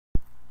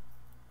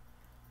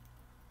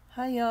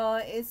Hi y'all,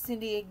 it's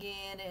Cindy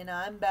again and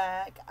I'm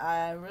back.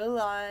 I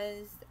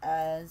realized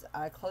as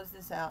I closed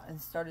this out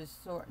and started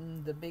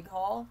sorting the big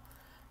haul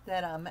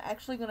that I'm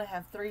actually going to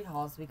have three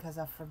hauls because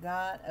I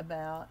forgot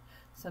about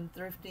some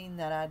thrifting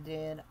that I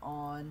did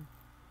on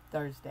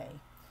Thursday.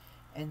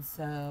 And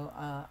so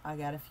I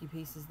got a few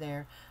pieces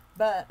there.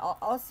 But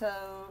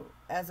also,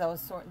 as I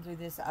was sorting through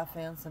this, I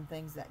found some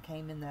things that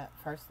came in that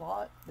first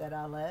lot that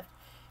I left.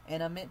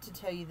 And I meant to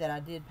tell you that I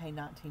did pay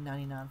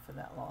 $19.99 for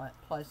that lot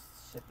plus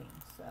shipping.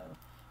 So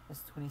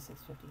it's $26.50.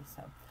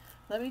 So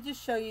let me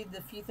just show you the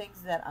few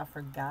things that I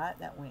forgot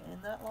that went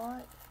in that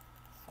lot.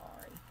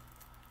 Sorry.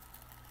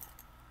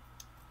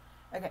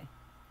 Okay.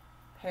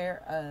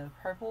 Pair of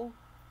purple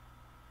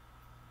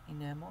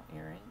enamel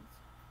earrings.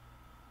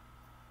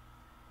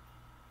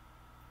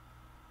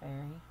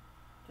 Very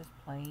just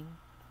plain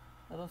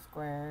little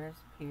squares,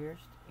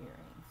 pierced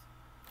earrings.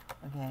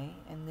 Okay,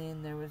 and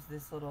then there was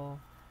this little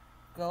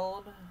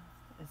gold,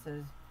 it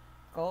says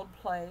gold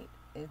plate.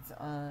 It's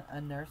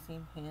a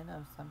nursing pin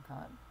of some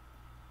kind,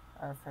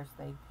 or a first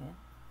aid pin.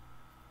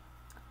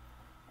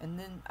 And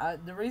then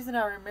the reason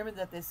I remember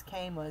that this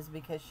came was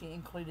because she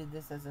included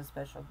this as a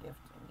special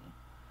gift to me.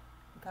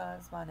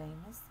 Because my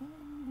name is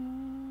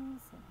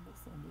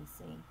Cindy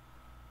C.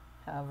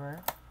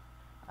 However,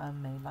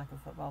 I'm made like a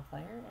football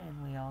player,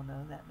 and we all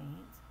know that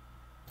means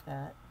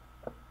that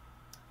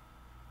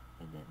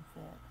it didn't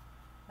fit.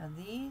 Now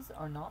these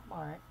are not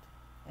marked,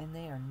 and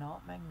they are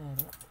not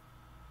magnetic.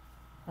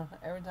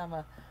 Every time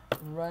I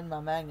run my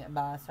magnet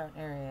by certain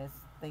areas,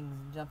 things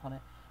jump on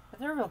it. But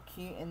they're real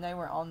cute, and they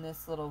were on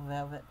this little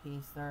velvet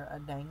piece. They're a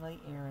dangly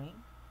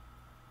earring,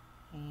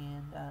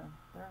 and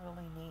they're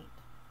really neat.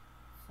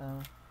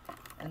 So,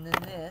 and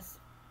then this,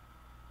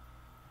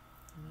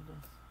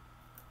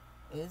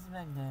 is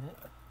magnetic.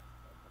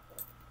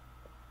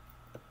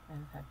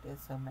 In fact,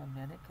 it's so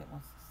magnetic it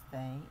wants to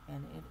stay,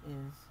 and it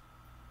is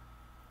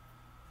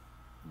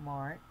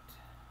marked.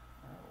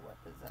 Oh, what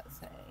does that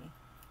say?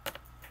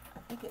 I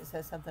think it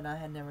says something I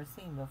had never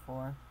seen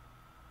before.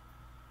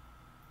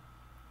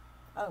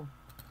 Oh,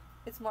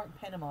 it's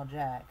marked Panama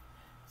Jack.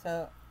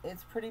 So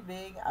it's pretty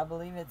big. I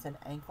believe it's an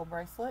ankle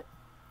bracelet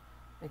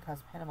because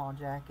Panama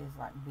Jack is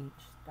like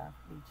beachy stuff.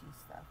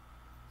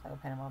 So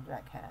Panama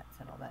Jack hats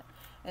and all that.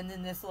 And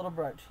then this little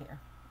brooch here.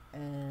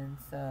 And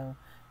so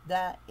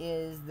that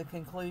is the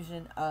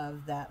conclusion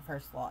of that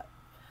first lot.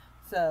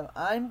 So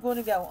I'm going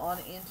to go on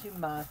into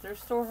my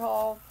thrift store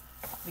haul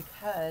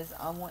because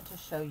I want to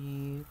show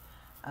you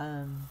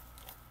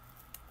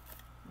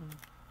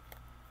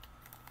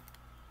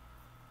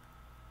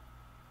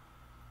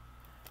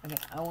okay,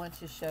 I want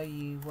to show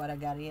you what I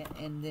got in,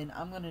 and then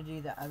I'm going to do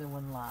the other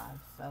one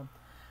live. So,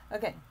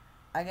 okay,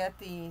 I got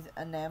these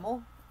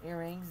enamel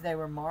earrings. They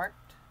were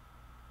marked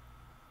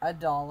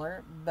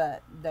 $1,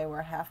 but they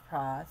were half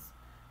price.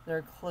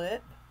 They're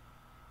clip,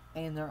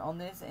 and they're on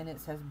this, and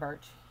it says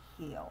Birch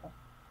Hill.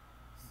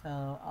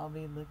 So, I'll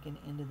be looking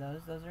into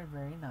those. Those are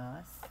very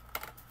nice.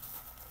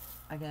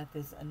 I got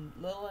this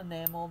little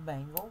enamel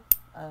bangle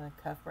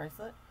cuff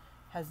bracelet.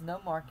 Has no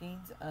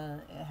markings.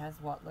 It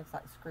has what looks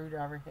like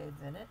screwdriver heads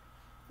in it.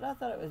 But I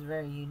thought it was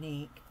very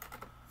unique.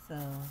 So,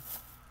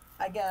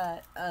 I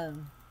got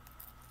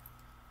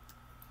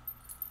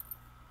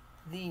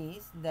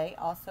these. They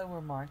also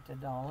were marked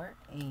 $1,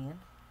 and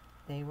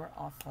they were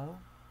also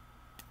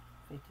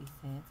 50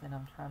 cents. And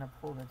I'm trying to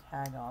pull the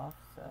tag off.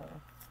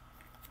 So,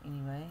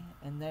 anyway,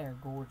 and they're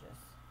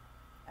gorgeous.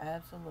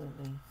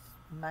 Absolutely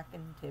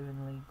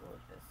smacking-tivingly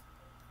gorgeous.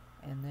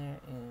 And there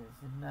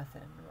is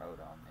nothing wrote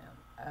on them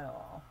at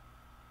all.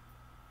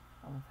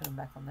 I'm going to put them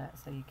back on that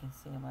so you can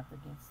see them up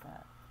against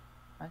that.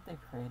 Aren't they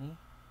pretty?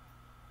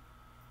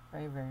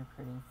 Very, very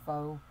pretty.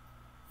 Faux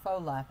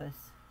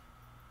lapis.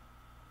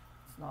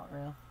 It's not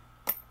real.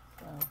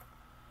 So,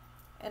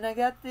 and I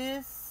got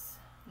this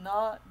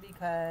not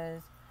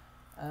because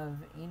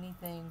of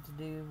anything to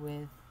do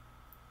with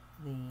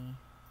the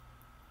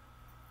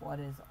what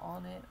is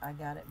on it. I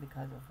got it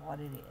because of what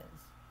it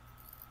is.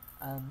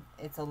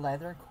 It's a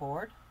leather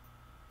cord,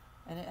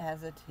 and it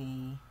has a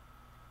T,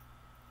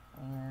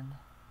 and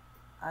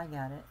I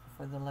got it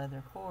for the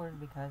leather cord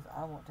because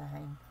I want to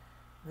hang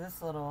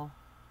this little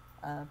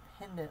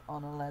pendant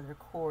on a leather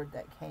cord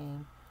that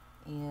came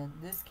in.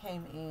 This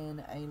came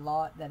in a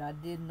lot that I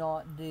did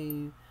not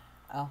do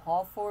a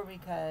haul for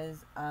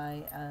because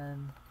I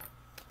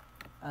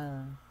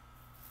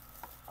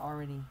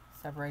already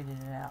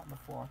separated it out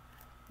before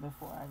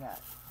I got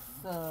it.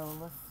 So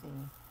let's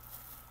see.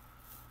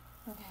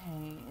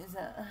 Okay, is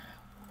that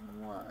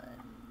 1,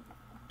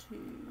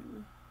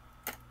 2?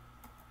 Actually,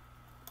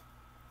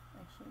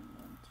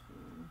 1, 2,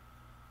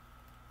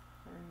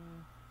 3.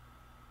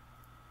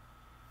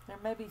 There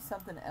may be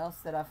something else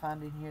that I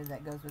find in here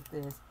that goes with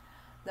this.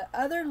 The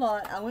other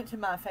lot, I went to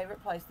my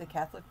favorite place, the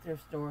Catholic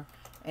thrift store,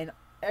 and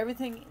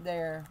everything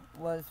there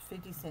was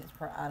 50 cents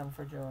per item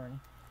for jewelry,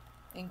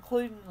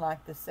 including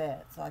like the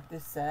sets. Like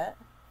this set,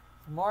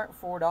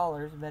 marked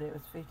 $4, but it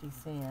was 50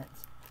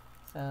 cents.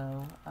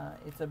 So,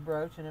 it's a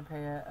brooch and a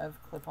pair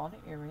of clip-on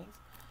earrings.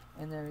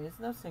 And there is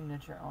no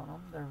signature on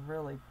them. They're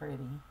really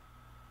pretty.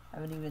 I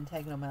haven't even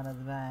taken them out of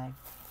the bag.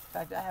 In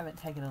fact, I haven't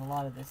taken a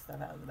lot of this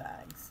stuff out of the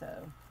bag, so.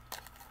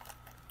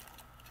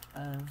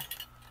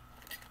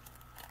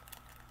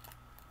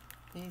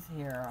 These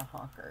here are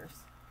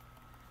honkers.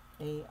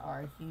 They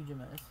are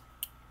hugemus.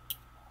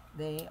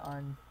 They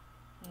are,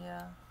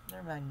 yeah,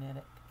 they're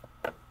magnetic.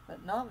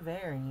 But not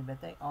very,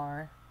 but they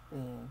are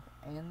big.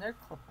 And they're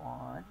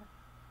clip-on.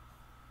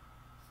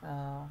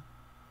 So,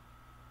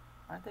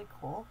 aren't they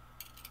cool?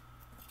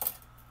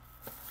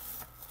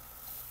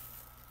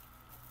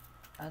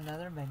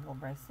 Another bangle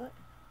bracelet.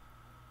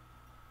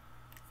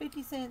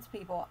 50 cents,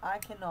 people. I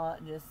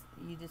cannot just,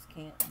 you just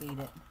can't beat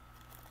it.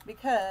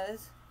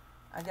 Because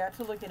I got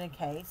to look in a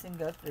case and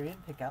go through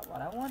and pick out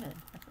what I wanted.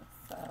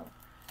 So,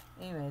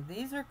 anyway,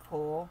 these are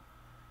cool.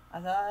 I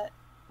thought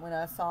when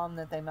I saw them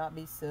that they might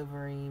be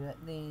silvery, but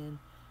then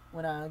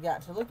when I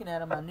got to looking at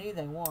them, I knew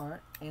they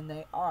weren't. And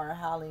they are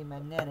highly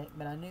magnetic,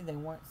 but I knew they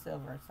weren't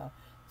silver. So,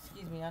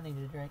 excuse me, I need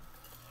a drink.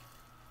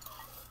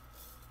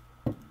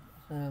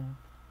 So,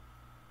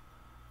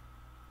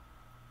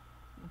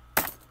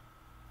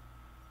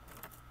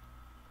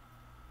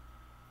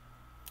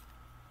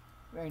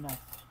 very nice.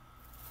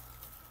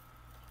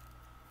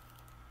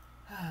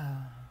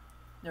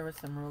 There were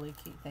some really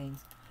cute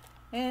things.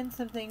 And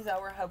some things I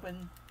were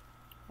hoping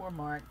were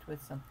marked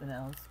with something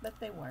else, but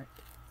they weren't.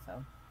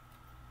 So,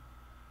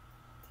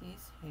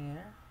 these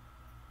here.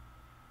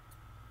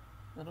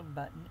 Little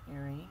button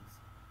earrings.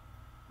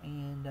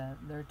 And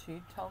they're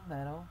two-tone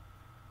metal.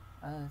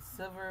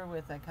 Silver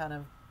with a kind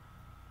of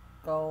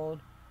gold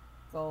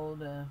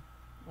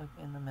look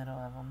in the middle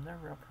of them. They're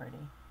real pretty.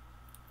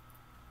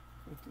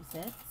 50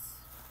 cents.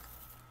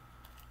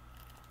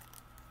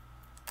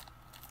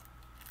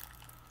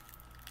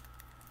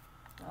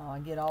 Oh, I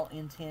get all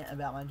intent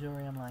about my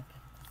jewelry. I'm like,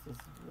 this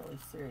is really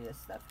serious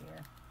stuff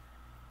here.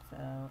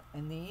 So,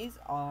 and these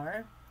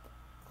are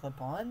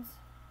clip-ons.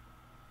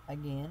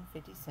 Again,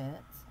 50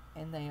 cents.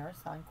 And they are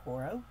signed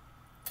Coro.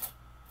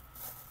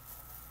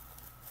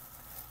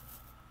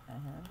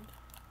 And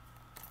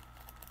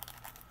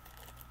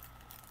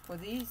for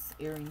these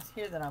earrings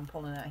here that I'm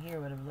pulling out here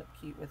would have looked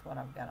cute with what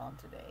I've got on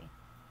today.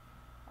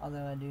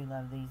 Although I do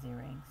love these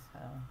earrings, so.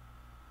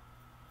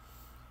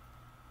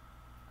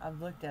 I've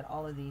looked at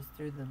all of these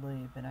through the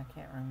loop and I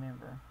can't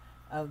remember.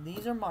 Oh,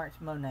 these are marked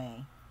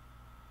Monet.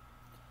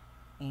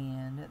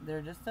 And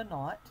they're just a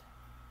knot.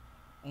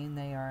 And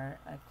they are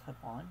a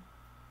clip-on.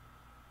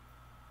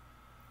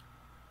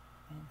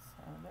 And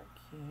so they're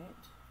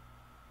cute.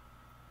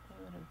 They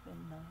would have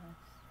been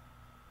nice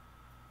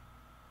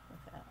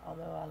with that.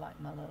 Although I like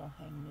my little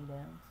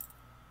hang-me-downs.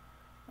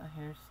 My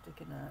hair's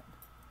sticking up.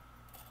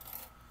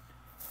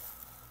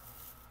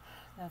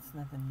 That's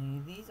nothing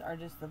new. These are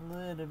just a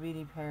little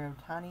bitty pair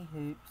of tiny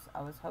hoops.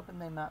 I was hoping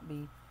they might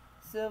be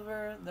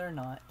silver. They're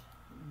not.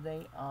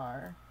 They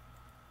are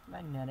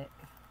magnetic.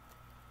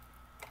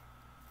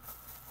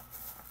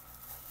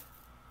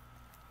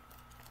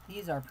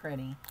 These are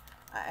pretty.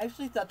 I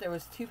actually thought there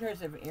was two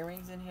pairs of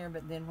earrings in here,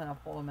 but then when I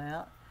pulled them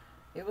out,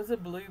 it was a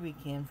blue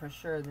weekend for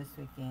sure this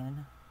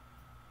weekend.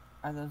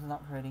 Are those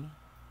not pretty?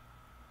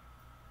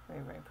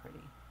 Very, very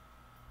pretty.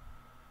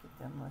 Get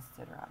them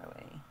listed right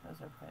away.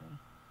 Those are pretty.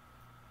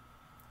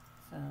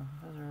 So,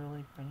 those are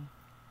really pretty.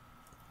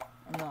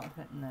 I'm not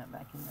putting that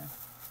back in the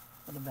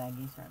little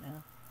baggies right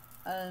now.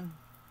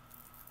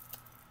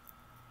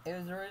 It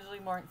was originally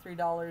marked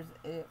 $3.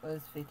 It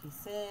was 50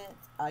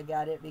 cents. I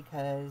got it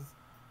because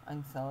I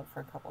can sell it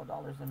for a couple of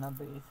dollars in my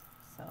booth.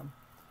 So,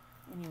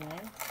 anyway.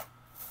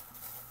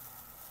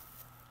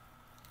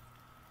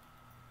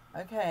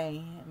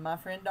 Okay, my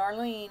friend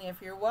Darlene,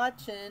 if you're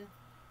watching,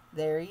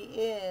 there he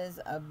is,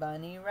 a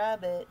bunny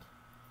rabbit.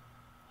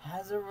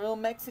 Has a real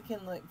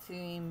Mexican look to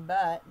him,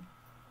 but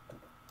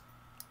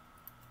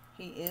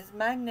he is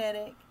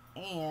magnetic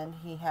and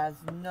he has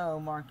no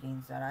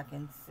markings that I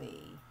can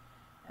see.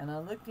 And I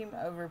looked him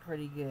over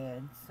pretty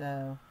good,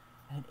 so,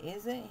 but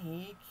isn't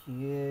he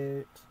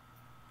cute?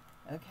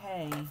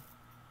 Okay,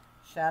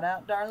 shout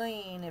out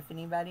Darlene. If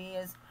anybody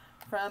is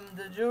from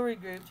the jewelry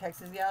group,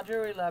 Texas Gal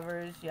Jewelry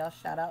Lovers, y'all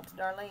shout out to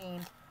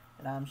Darlene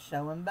that I'm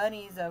showing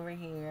bunnies over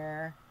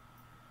here.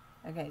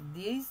 Okay,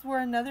 these were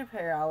another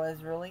pair I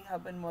was really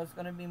hoping was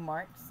going to be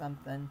marked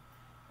something,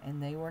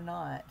 and they were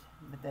not,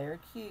 but they are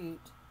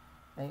cute.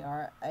 They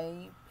are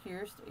a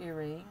pierced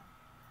earring,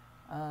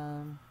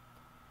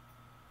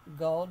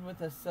 gold with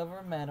a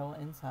silver metal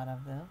inside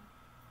of them,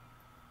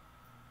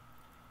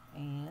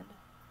 and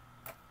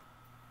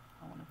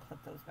I want to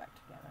clip those back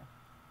together.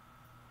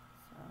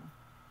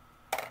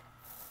 So,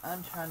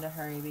 I'm trying to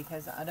hurry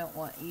because I don't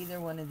want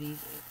either one of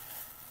these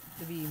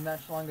to be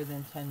much longer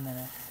than 10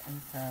 minutes, and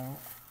so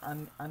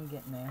I'm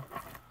getting there.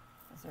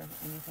 Is there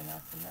anything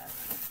else in that?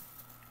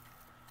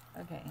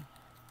 Okay.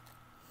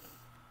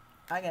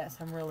 I got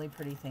some really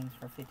pretty things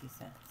for 50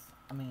 cents.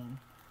 I mean,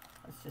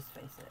 let's just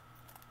face it.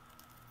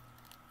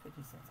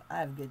 50 cents. I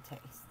have good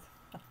taste.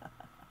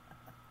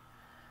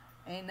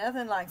 Ain't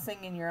nothing like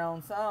singing your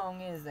own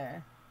song, is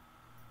there?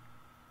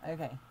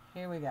 Okay,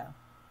 here we go.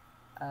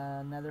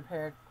 Another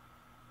pair of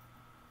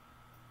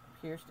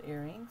pierced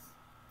earrings.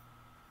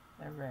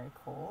 They're very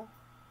cool.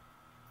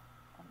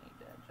 I need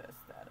to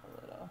adjust that a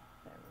little.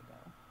 There we go.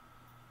 I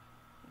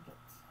think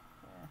it's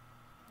there.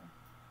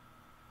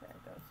 There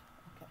it goes.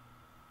 Okay.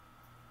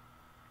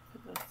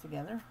 Put those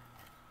together.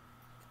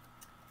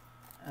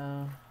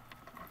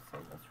 Let's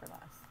save those for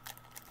last.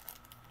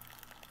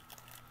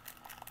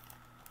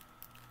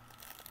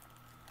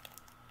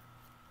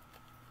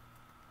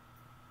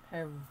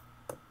 Pair of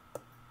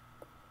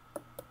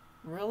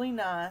really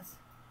nice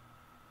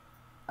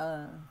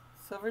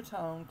silver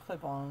tone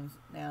clip-ons.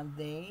 Now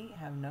they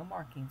have no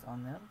markings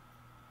on them,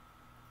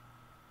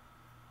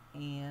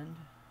 and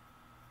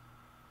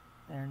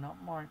they're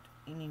not marked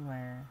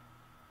anywhere.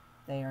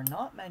 They are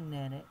not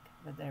magnetic,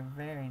 but they're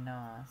very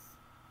nice.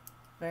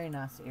 Very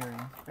nice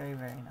earrings. Very,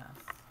 very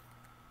nice.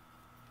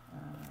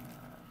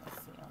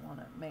 Let's see. I want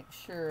to make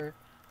sure.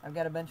 I've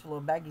got a bunch of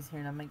little baggies here,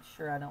 and I make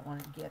sure I don't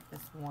want to get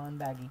this one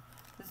baggie.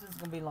 This is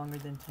going to be longer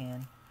than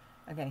 10.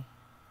 Okay.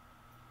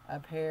 A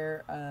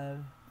pair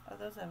of... Oh,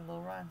 those have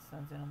little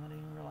rhinestones in them. I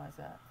didn't even realize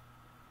that.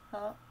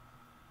 Huh?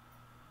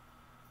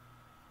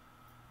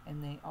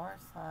 And they are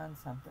signed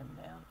something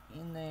down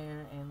in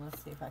there. And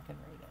let's see if I can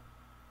read it.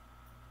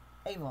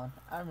 Avon.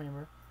 I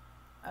remember.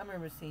 I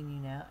remember seeing you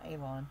now.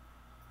 Avon.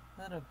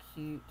 Little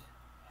cute.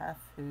 Half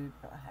hoop.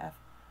 Half...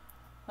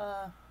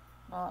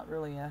 not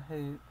really a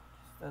hoop.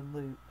 Just a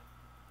loop.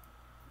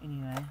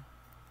 Anyway.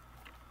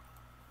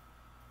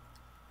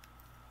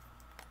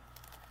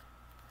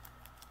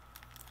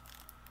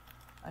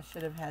 I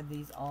should have had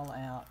these all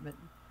out, but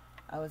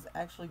I was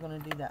actually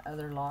going to do that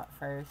other lot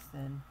first,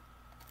 and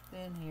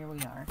then here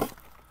we are.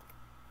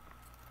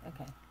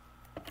 Okay,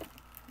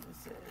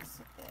 this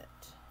is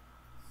it.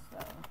 So,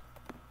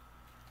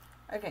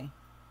 okay,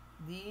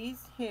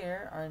 these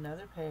here are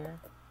another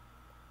pair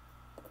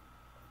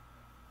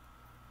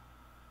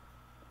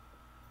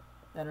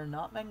that are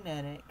not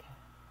magnetic,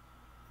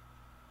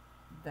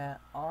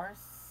 that are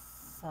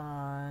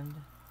signed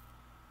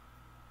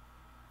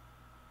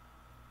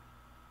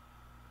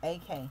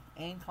AK,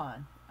 Anne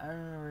Klein. I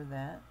remember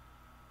that.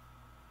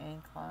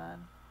 Anne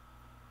Klein.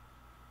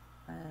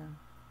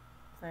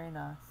 Very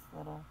nice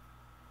little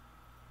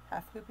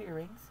half hoop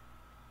earrings.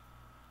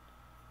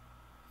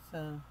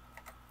 So,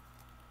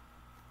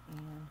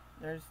 and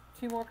there's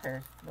two more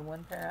pairs. The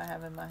one pair I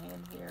have in my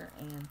hand here,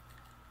 and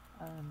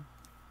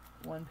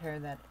one pair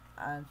that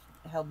I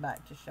held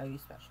back to show you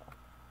special.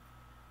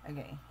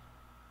 Okay.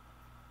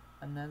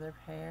 Another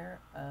pair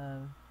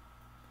of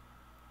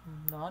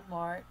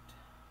non-marked,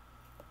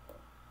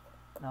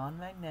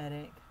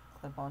 non-magnetic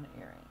clip-on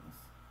earrings.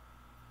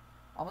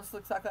 Almost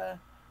looks like a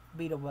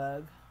beetle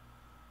bug.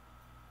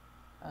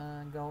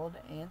 Gold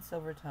and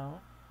silver tone.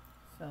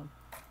 So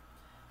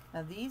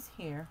now these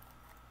here,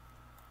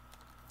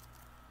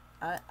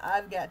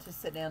 I've got to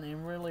sit down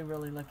and really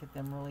look at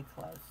them really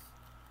close,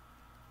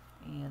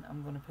 and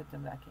I'm going to put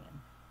them back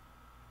in.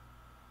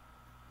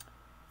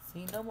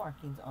 See, no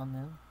markings on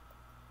them.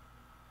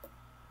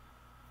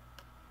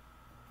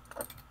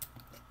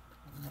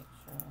 Make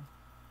sure.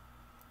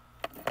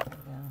 There we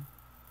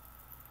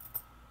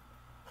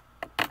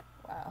go.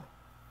 Wow.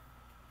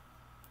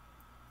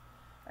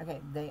 Okay,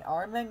 they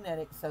are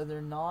magnetic, so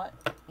they're not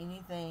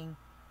anything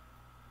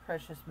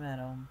precious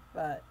metal,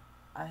 but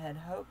I had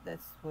hoped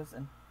this was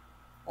an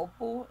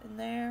opal in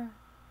there,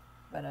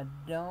 but I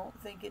don't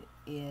think it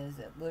is.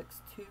 It looks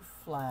too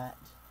flat.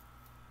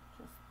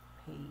 Just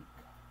peek.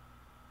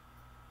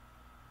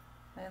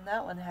 And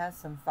that one has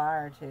some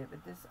fire to it,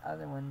 but this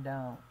other one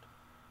don't.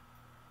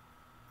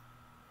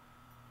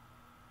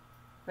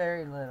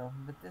 Very little,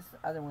 but this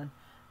other one,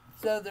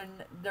 so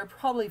they're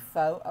probably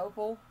faux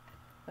opal,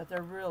 but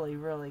they're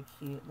really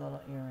cute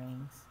little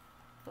earrings,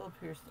 little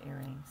pierced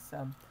earrings.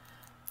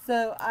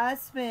 So I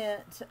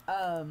spent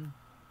 $9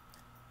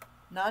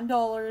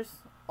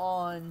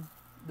 on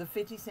the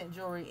 50-cent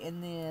jewelry,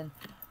 and then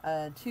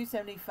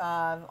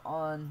 $2.75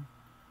 on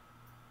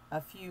a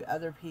few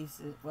other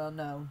pieces. Well,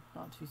 no,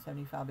 not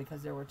 $2.75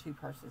 because there were two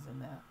purses in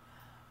that.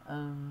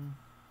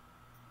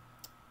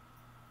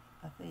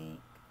 I think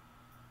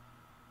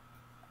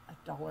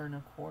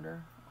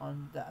 $1.25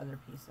 on the other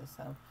pieces.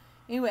 So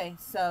anyway,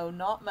 so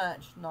not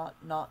much, not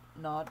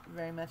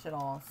very much at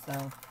all.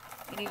 So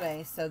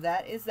anyway, so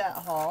that is that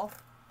haul,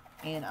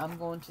 and I'm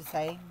going to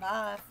say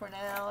bye for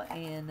now,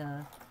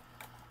 and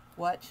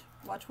watch.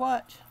 Bye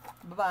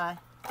bye.